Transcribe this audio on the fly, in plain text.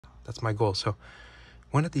That's my goal. So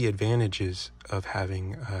one of the advantages of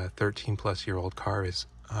having a 13-plus-year-old car is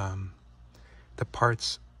the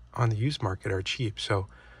parts on the used market are cheap. So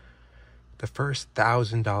the first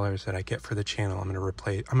 $1,000 that I get for the channel, I'm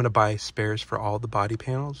going to buy spares for all the body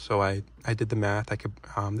panels. So I did the math. I could,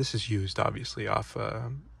 this is used obviously off,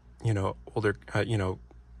 older,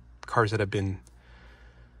 cars that have been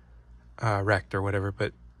wrecked or whatever,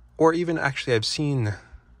 or even actually I've seen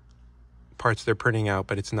parts they're printing out,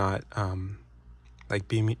 but it's not, like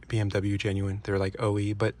BMW genuine. They're like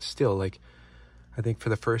OE, but still, like, I think for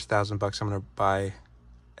the first $1,000, I'm going to buy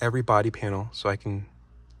every body panel so I can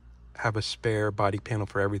have a spare body panel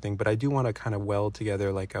for everything. But I do want to kind of weld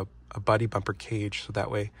together like a body bumper cage, so that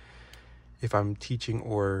way if I'm teaching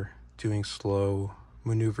or doing slow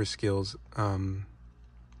maneuver skills and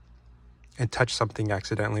touch something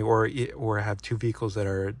accidentally, or have two vehicles that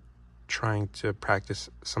are trying to practice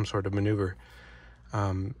some sort of maneuver,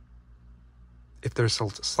 if there's a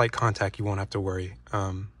slight contact, you won't have to worry,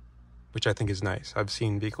 which I think is nice. I've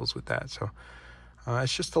seen vehicles with that. So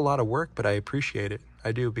it's just a lot of work, but I appreciate it.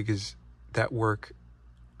 I do, because that work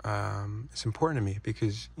is important to me,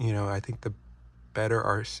 because, I think the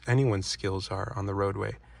better anyone's skills are on the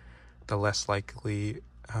roadway, the less likely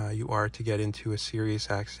you are to get into a serious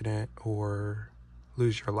accident or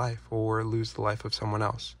lose your life or lose the life of someone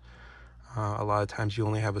else. A lot of times you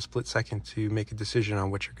only have a split second to make a decision on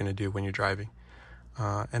what you're going to do when you're driving.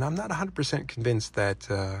 And I'm not 100% convinced that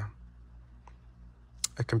a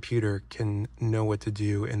computer can know what to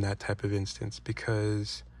do in that type of instance,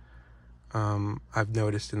 because I've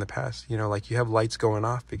noticed in the past, like, you have lights going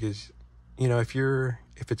off because,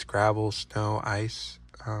 if it's gravel, snow, ice,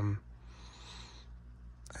 I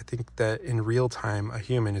think that in real time, a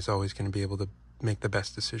human is always going to be able to make the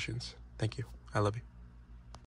best decisions. Thank you. I love you.